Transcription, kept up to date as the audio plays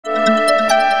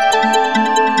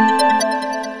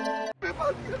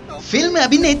Film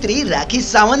अभिनेत्री राखी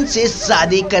सावंत से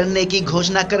शादी करने की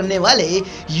घोषणा करने वाले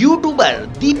यूट्यूबर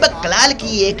दीपक कलाल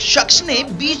की एक शख्स ने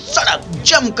बीच सड़क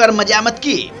जमकर मजामत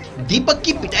की। दीपक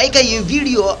की पिटाई का ये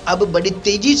वीडियो अब बड़ी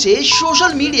तेजी से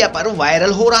सोशल मीडिया पर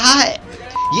वायरल हो रहा है।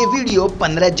 ये वीडियो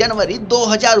 15 जनवरी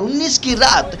 2019 की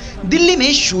रात दिल्ली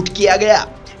में शूट किया गया।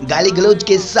 गाली गलौज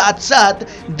के साथ साथ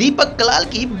दीपक कलाल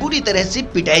की बुरी तरह से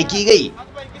पिटाई की गई।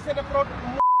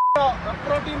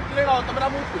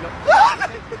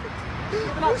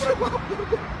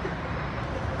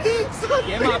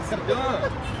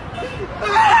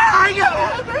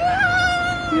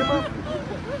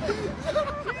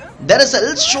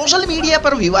 दरअसल सोशल मीडिया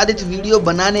पर विवादित वीडियो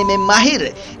बनाने में माहिर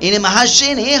इन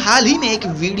महाशय ने हाल ही में एक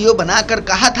वीडियो बनाकर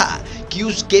कहा था कि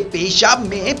उसके पेशाब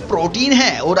में प्रोटीन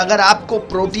है और अगर आपको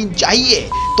प्रोटीन चाहिए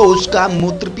तो उसका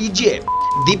मूत्र पीजिए।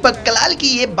 दीपक कलाल की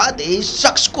ये बातें इस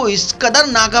शख्स को इस कदर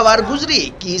नागवार गुजरी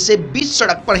कि इसे बीच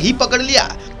सड़क पर ही पकड़ लिया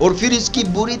और फिर इसकी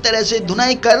बुरी तरह से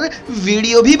धुनाई कर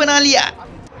वीडियो भी बना लिया।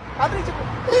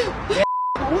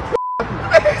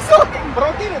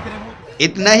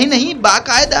 इतना ही नहीं,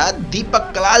 बाकायदा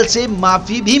दीपक कलाल से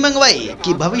माफी भी मंगवाई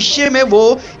कि भविष्य में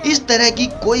वो इस तरह की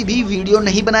कोई भी वीडियो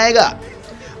नहीं बनाएगा।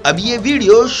 अब ये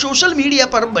वीडियो सोशल मीडिया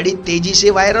पर बड़ी तेजी से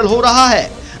वायरल हो रहा है।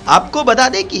 आपको बता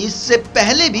दें कि इससे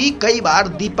पहले भी कई बार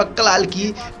दीपक कलाल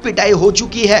की पिटाई हो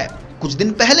चुकी है। कुछ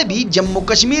दिन पहले भी जम्मू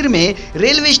कश्मीर में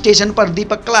रेलवे स्टेशन पर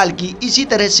दीपक कलाल की इसी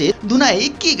तरह से धुनाई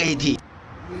की गई थी।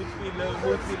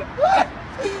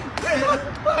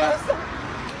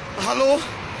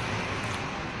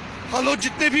 हेलो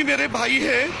जितने भी मेरे भाई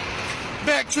हैं,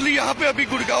 मैं एक्चुअली यहाँ पे अभी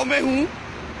गुड़गांव में हूँ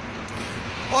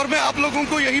और मैं आप लोगों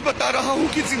को यही बता रहा हूँ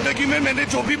कि जिंदगी में मैंने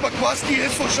जो भी बकवास की है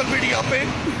सोशल मीडिया पे,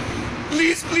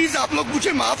 प्लीज आप लोग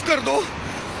मुझे माफ कर दो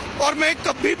और मैं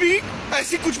कभी भी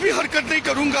ऐसी कुछ भी हरकत नहीं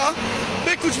करूंगा,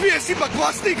 मैं कुछ भी ऐसी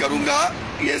बकवास नहीं करूंगा।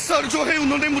 ये सर जो है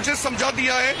उन्होंने मुझे समझा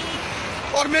दिया है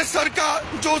और मैं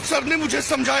सर ने मुझे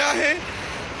समझाया है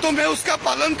तो मैं उसका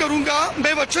पालन करूंगा।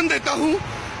 मैं वचन देता हूँ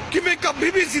कि मैं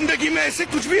कभी भी जिंदगी में ऐसे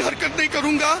कुछ भी हरकत नहीं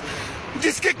करूंगा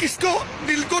जिसके किसको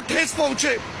दिल को ठेस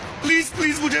पहुंचे।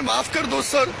 प्लीज मुझे माफ कर दो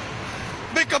सर,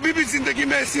 मैं कभी भी जिंदगी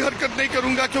में ऐसी हरकत नहीं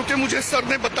करूंगा क्योंकि मुझे सर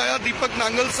ने बताया, दीपक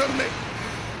नांगल सर ने,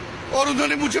 और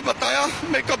उन्होंने मुझे बताया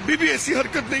मैं कभी भी ऐसी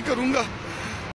हरकत नहीं करूंगा।